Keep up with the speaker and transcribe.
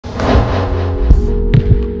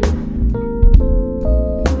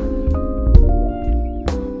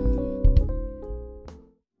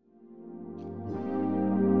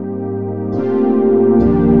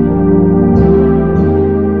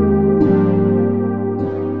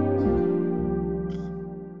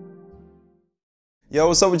Yo,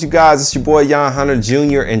 what's up with you guys? It's your boy Yaahn Hunter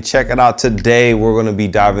Jr. and check it out. Today we're going to be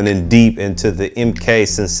diving in deep into the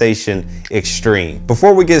MKSensation Xtreme.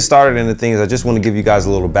 Before we get started into things, I just want to give you guys a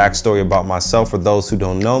little backstory about myself. For those who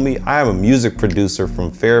don't know me, I am a music producer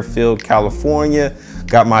from Fairfield, California.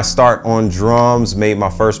 Got my start on drums, made my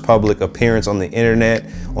first public appearance on the internet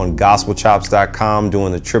on gospelchops.com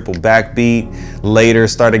doing the triple backbeat. Later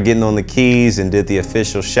started getting on the keys and did the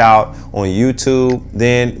official shout on YouTube.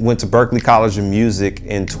 Then went to Berklee College of Music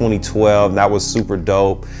in 2012. That was super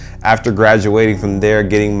dope. After graduating from there,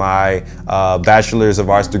 getting my Bachelor's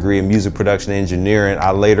of Arts degree in Music Production Engineering,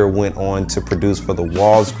 I later went on to produce for the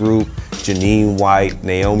Walls Group, Janine White,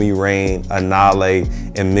 Naomi Rain, Anale,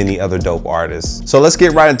 and many other dope artists. So let's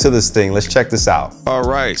get right into this thing. Let's check this out. All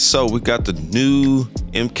right, so we got the new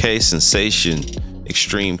MKSensation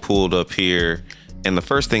Xtreme pulled up here. And the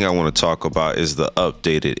first thing I want to talk about is the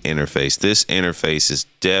updated interface. This interface is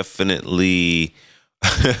definitely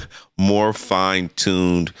more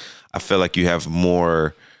fine-tuned. I feel like you have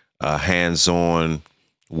more hands-on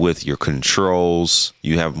with your controls.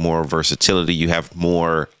 You have more versatility. You have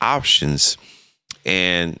more options.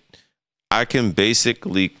 And I can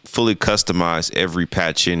basically fully customize every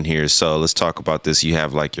patch in here. So let's talk about this. You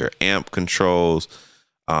have like your amp controls.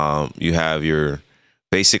 You have your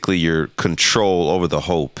basically your control over the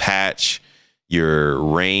whole patch, your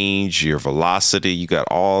range, your velocity. You got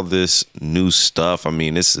all this new stuff. I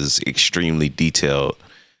mean, this is extremely detailed.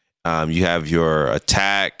 You have your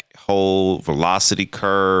attack, hold, velocity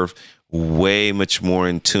curve, way much more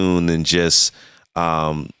in tune than just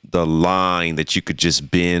the line that you could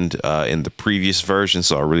just bend in the previous version.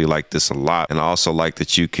 So I really like this a lot. And I also like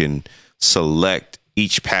that you can select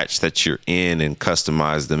each patch that you're in and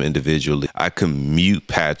customize them individually. I can mute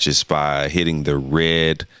patches by hitting the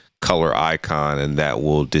red color icon and that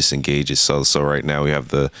will disengage it. So right now we got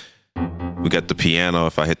the piano.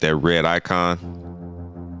 If I hit that red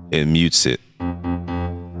icon, it mutes it.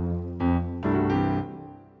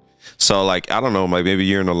 So like, I don't know, like maybe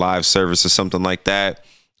you're in a live service or something like that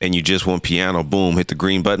and you just want piano, boom, hit the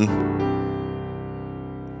green button.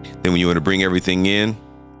 Then when you want to bring everything in,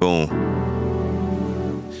 boom.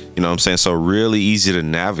 You know what I'm saying? So really easy to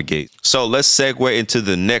navigate. So let's segue into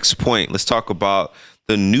the next point. Let's talk about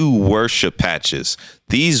the new worship patches.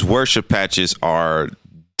 These worship patches are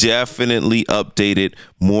definitely updated,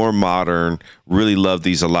 more modern. Really love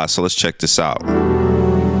these a lot. So let's check this out.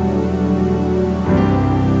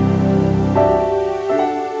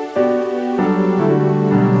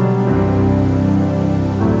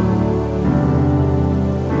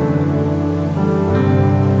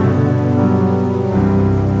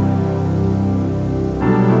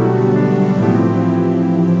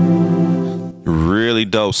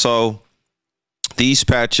 Dope. So these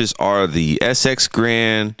patches are the SX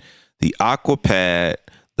Grand, the Aqua Pad,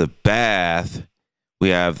 the Bath. We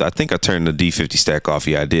have, I think I turned the D50 stack off.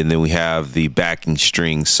 Yeah, I did. And then we have the backing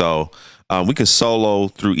string. So we can solo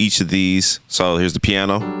through each of these. So here's the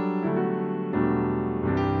piano.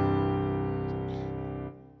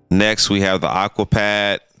 Next, we have the Aqua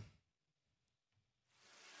Pad.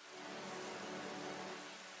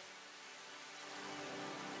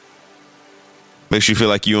 Makes you feel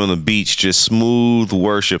like you're on the beach, just smooth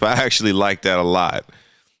worship. I actually like that a lot.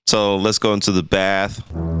 So let's go into the Bath.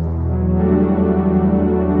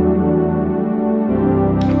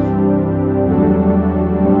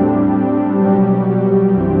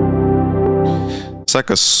 It's like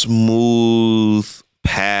a smooth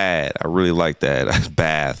pad. I really like that.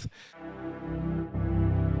 Bath.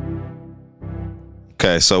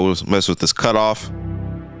 Okay, so we'll mess with this cutoff.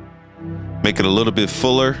 Make it a little bit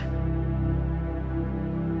fuller.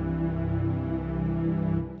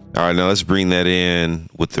 All right, now let's bring that in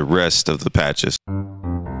with the rest of the patches.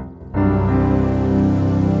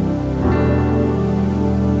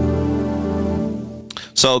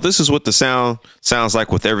 So this is what the sound sounds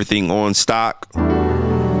like with everything on stock.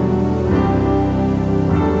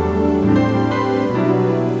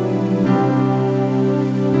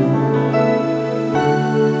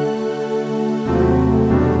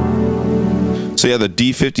 So you have the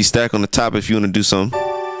D50 stack on the top if you want to do some.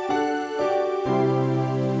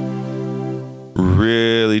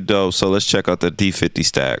 Really dope. So let's check out the D50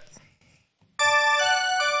 stack.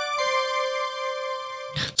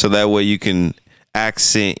 So that way you can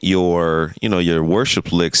accent your, your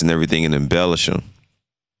worship licks and everything and embellish them.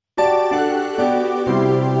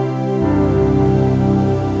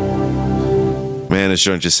 Man, this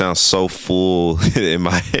joint just sounds so full in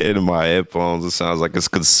my head, in my headphones. It sounds like it's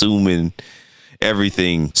consuming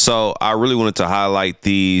everything. So I really wanted to highlight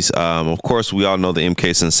these. Of course, we all know the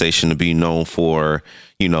MKSensation to be known for,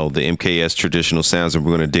 you know, the MKS traditional sounds, and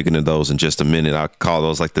we're going to dig into those in just a minute. I call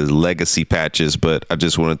those like the legacy patches, but I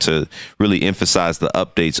just wanted to really emphasize the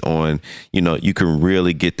updates on, you know, you can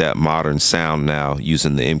really get that modern sound now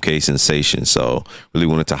using the MKSensation. So really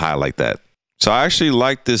wanted to highlight that. So I actually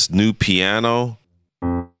like this new piano.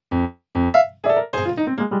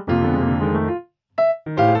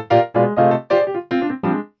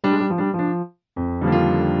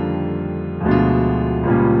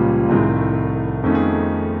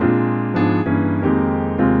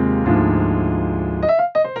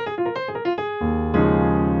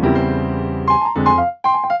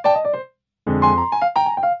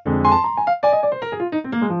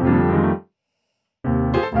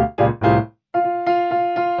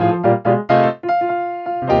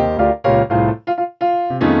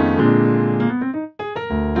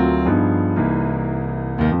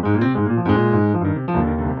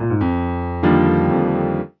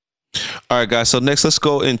 All right, guys, so next let's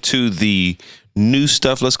go into the new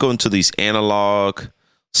stuff. Let's go into these analog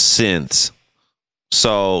synths.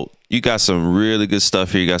 So you got some really good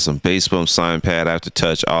stuff here. You got some bass bump, sign pad,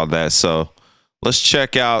 aftertouch, all that. So let's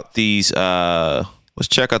check out these, let's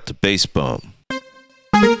check out the bass bump.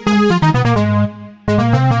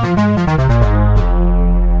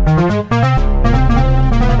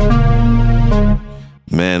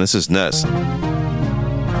 Man, this is nuts.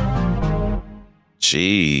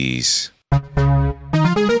 Jeez.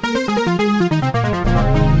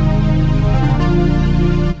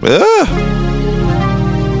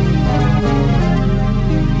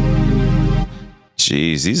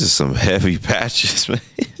 Jeez, these are some heavy patches, man.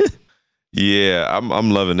 Yeah,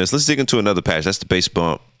 I'm loving this. Let's dig into another patch. That's the bass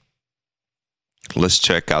bump. Let's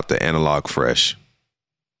check out the analog fresh.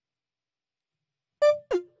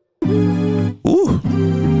 Ooh.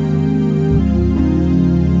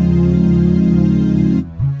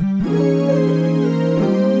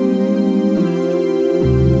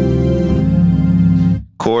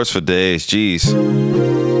 Chords for days, jeez.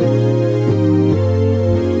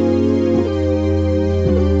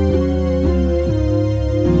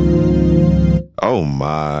 Oh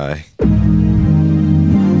my.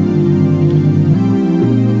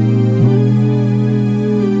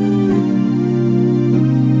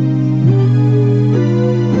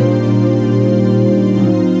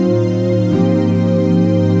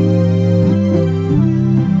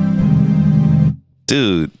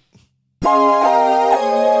 Dude.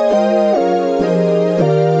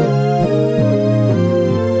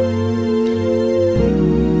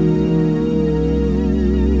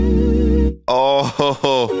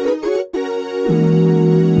 Oh,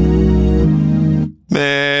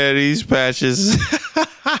 man, these patches.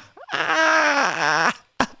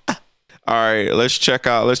 All right, let's check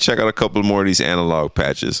out a couple more of these analog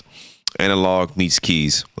patches. Analog meets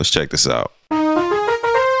keys. Let's check this out.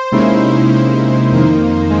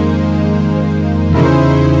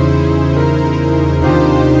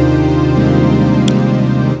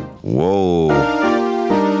 Whoa.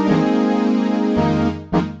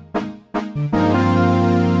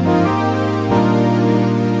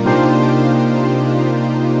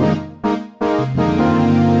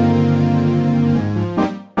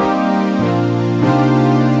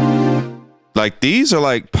 Like these are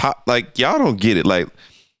like pop, like y'all don't get it. Like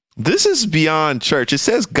this is beyond church. It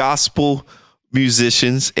says gospel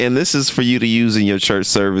musicians, and this is for you to use in your church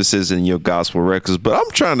services and your gospel records. But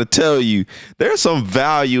I'm trying to tell you, there's some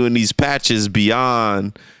value in these patches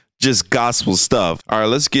beyond just gospel stuff. All right,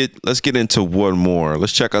 let's get into one more.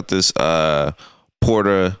 Let's check out this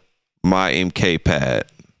Porter My MK pad.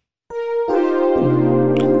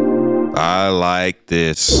 I like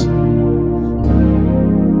this.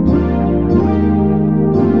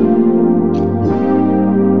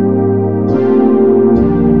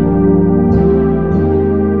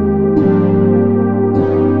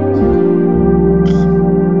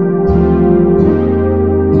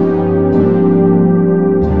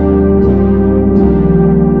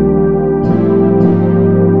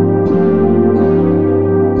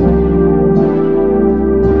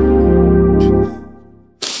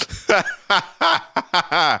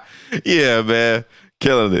 Yeah, man,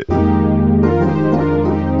 killing it.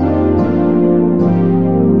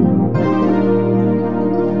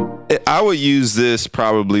 I would use this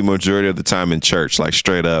probably majority of the time in church, like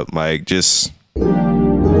straight up, like just.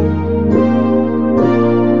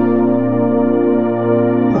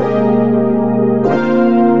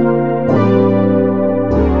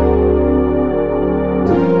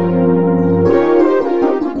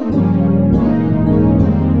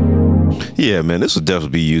 Yeah, Yeah, man, this would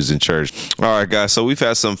definitely be used in church. All right, guys, so we've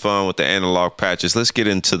had some fun with the analog patches. Let's get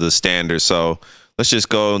into the standard. So let's just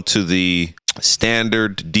go into the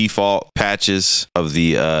standard default patches of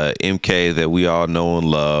the MK that we all know and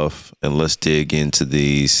love, and let's dig into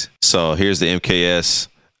these. So here's the MKS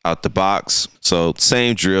out the box. So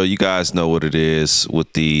same drill, you guys know what it is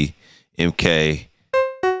with the MK.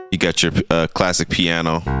 You got your classic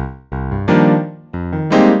piano.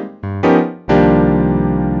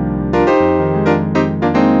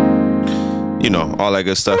 You know, all that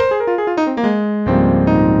good stuff.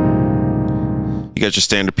 You got your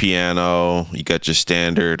standard piano. You got your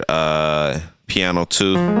standard piano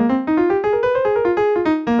 2.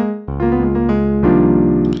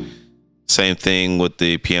 Same thing with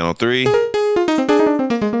the piano 3.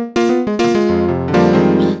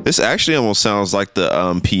 This actually almost sounds like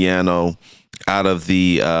the piano out of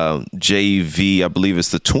the JV. I believe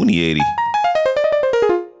it's the 2080.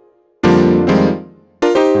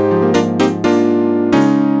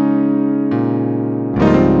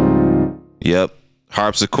 Yep,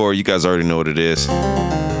 harpsichord, you guys already know what it is.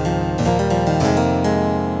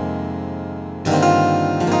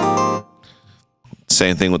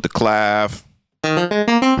 Same thing with the clav.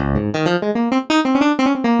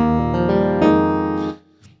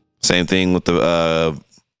 Same thing with the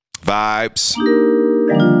vibes.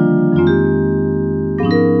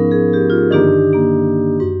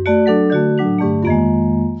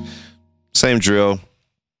 Same drill.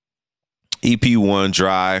 EP1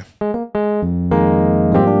 dry.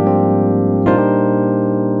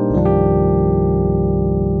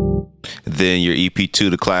 Then your EP2,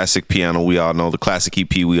 the classic piano we all know, the classic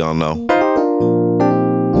EP we all know.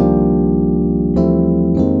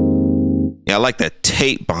 Yeah, I like that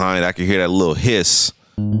tape behind it. I can hear that little hiss.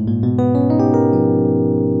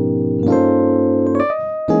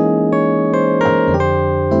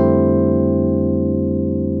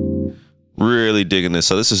 Really digging this.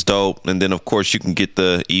 So this is dope. And then of course you can get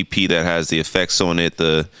the EP that has the effects on it,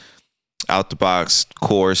 the out the box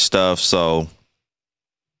chorus stuff. So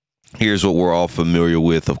here's what we're all familiar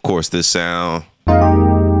with. Of course, this sound.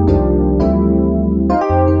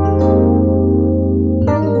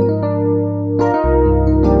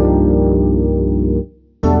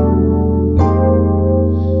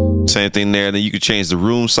 Same thing there. Then you can change the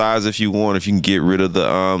room size if you want. If you can get rid of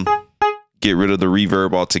the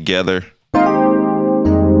reverb altogether.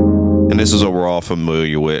 And this is what we're all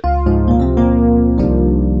familiar with.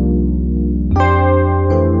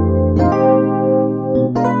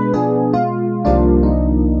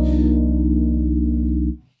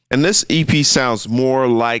 And this EP sounds more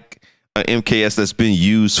like an MKS that's been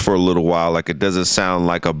used for a little while. Like, it doesn't sound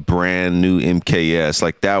like a brand new MKS.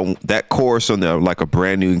 Like that chorus on there, like a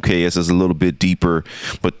brand new MKS, is a little bit deeper.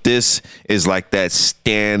 But this is like that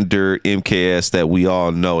standard MKS that we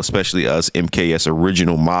all know, especially us MKS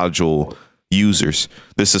original module users.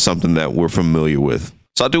 This is something that we're familiar with.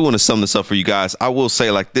 So I do want to sum this up for you guys. I will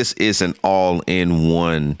say, like, this is an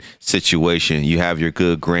all-in-one situation. You have your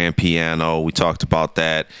good grand piano. We talked about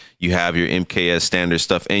that. You have your MKS standard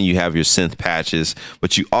stuff, and you have your synth patches.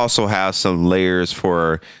 But you also have some layers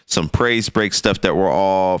for some praise break stuff that we're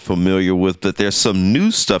all familiar with. But there's some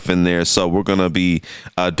new stuff in there. So we're going to be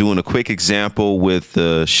doing a quick example with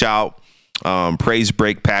the shout, praise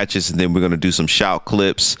break patches, and then we're going to do some shout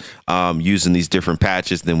clips using these different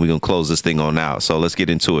patches. Then we're going to close this thing on out. So let's get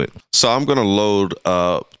into it. So I'm going to load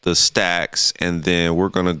up the stacks, and then we're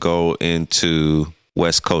going to go into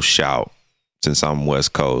West Coast shout. Since I'm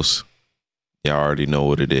West Coast, y'all already know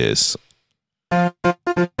what it is.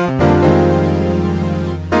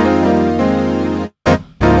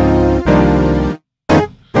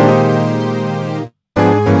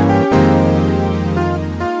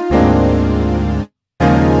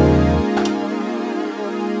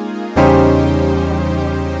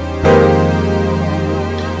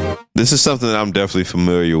 This is something that I'm definitely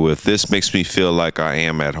familiar with. This makes me feel like I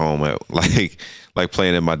am at home, at like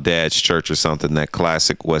playing in my dad's church or something, that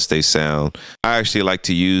classic West A sound. I actually like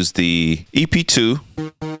to use the EP2,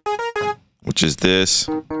 which is this,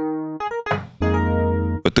 with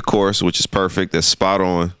the chorus, which is perfect. That's spot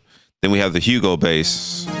on. Then we have the Hugo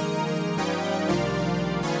bass.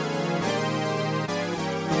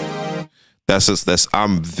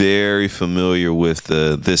 I'm very familiar with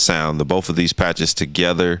this sound. Both of these patches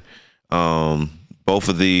together. Both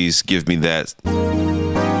of these give me that.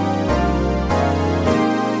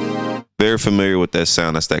 Very familiar with that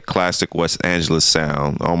sound. That's that classic West Angeles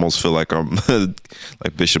sound. I almost feel like I'm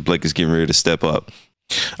like Bishop Blake is getting ready to step up.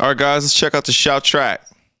 All right, guys, let's check out the shout track.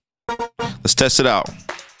 Let's test it out.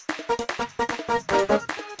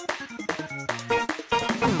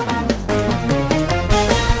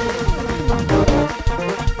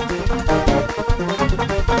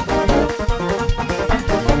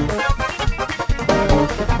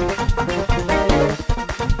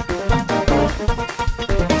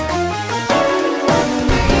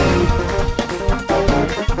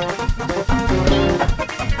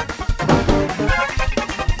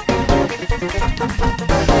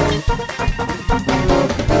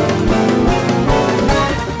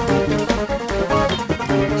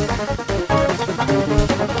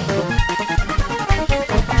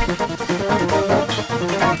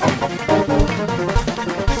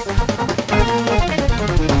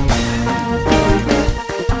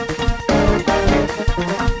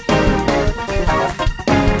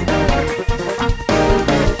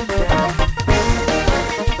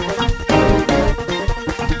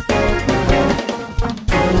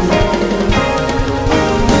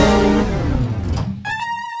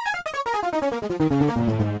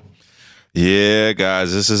 Yeah,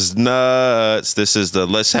 guys, this is nuts. This is the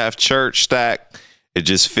Let's Have Church stack. It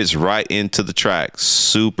just fits right into the track.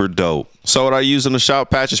 Super dope. So what I use on the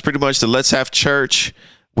shout patch is pretty much the Let's Have Church.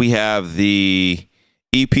 We have the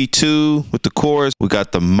EP2 with the chorus. We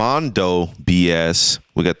got the Mondo BS.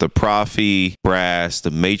 We got the Profi brass,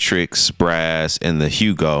 the Matrix brass, and the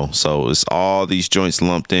Hugo. So it's all these joints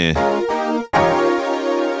lumped in.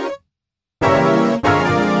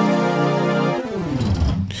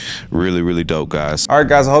 Really, really dope, guys. All right,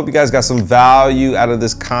 guys, I hope you guys got some value out of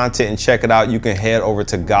this content and check it out. You can head over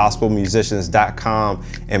to gospelmusicians.com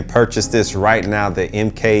and purchase this right now, the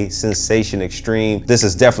MKSensation Xtreme. This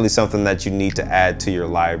is definitely something that you need to add to your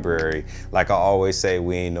library. Like I always say,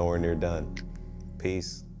 we ain't nowhere near done.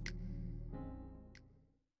 Peace.